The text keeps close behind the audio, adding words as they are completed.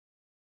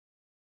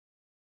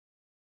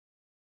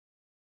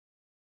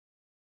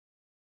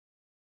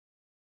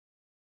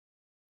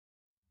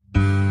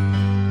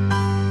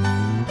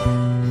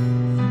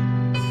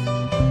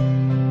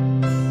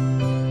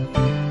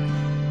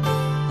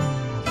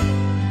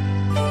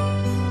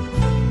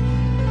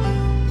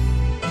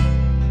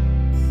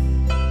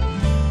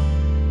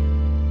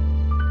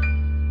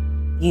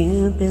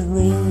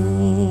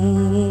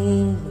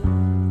believe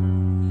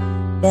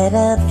that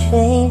I've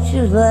changed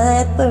your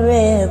life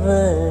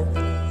forever,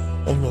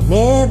 and you're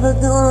never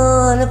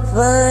gonna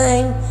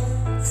find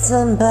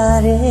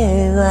somebody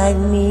like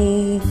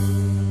me.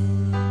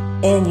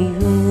 And you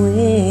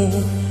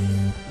wish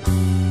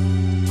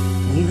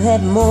you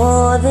had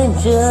more than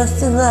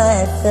just a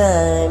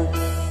lifetime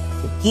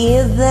to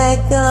give back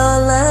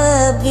all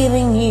I've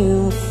given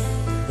you.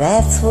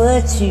 That's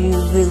what you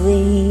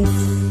believe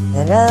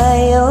that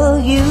I owe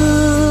you.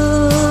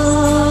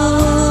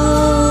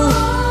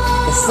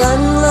 The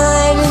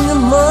sunlight in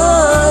the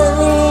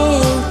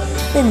morning,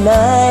 the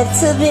nights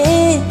of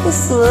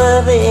endless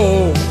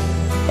loving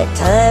that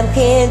time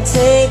can't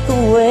take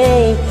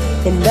away.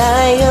 And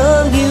I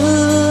owe you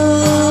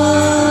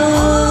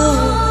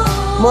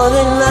more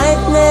than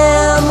life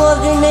now, more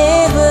than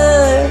ever.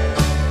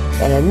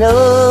 And I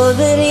know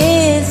that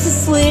it's the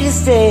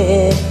sweetest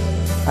debt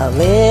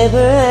I'll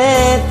ever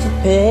have to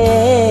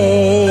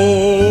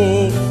pay.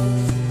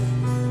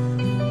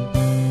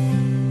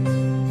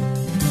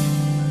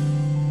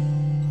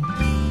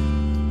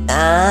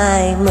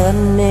 I'm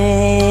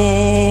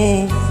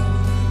amazed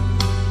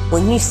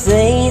when you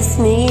say it's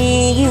me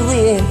you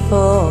live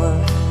for.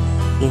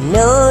 You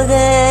know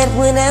that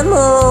when I'm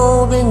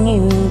holding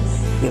you,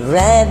 you're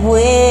right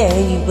where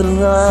you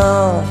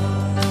belong.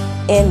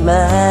 And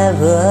my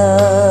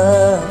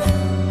love,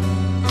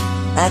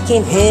 I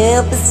can't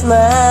help but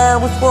smile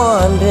with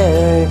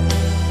wonder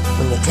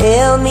when you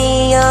tell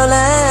me all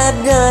I've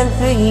done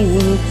for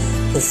you.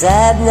 'Cause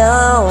I've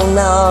known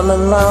all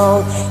along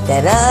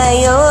that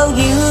I owe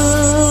you.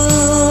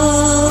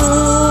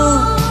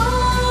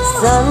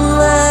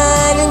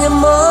 Sunlight in the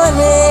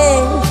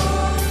morning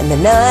and the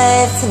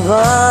nights of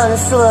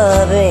honest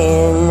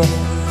loving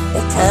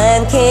that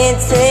time can't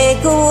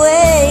take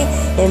away.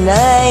 And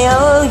I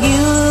owe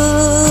you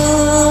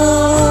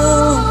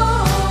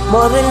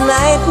more than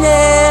life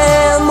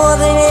now, more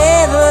than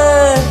ever.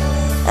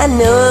 I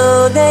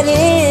know that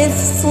it's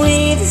the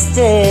sweetest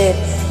debt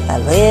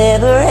I'll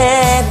ever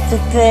have to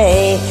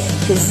pay.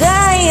 'Cause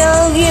I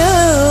owe you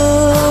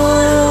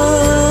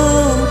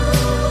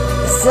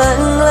the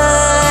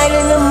sunlight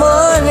in the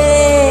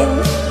morning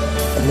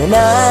and the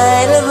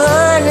night of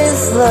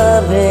honest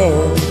loving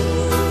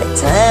that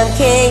time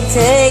can't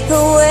take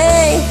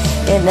away.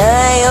 And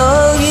I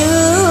owe you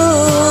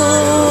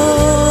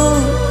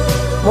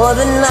more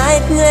than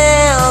life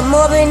now,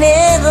 more than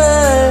ever.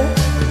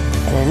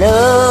 And I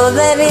know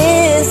that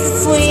it's the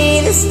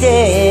sweetest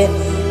debt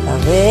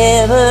I'll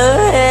ever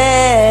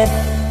have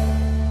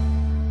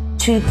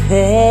to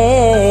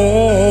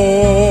pay.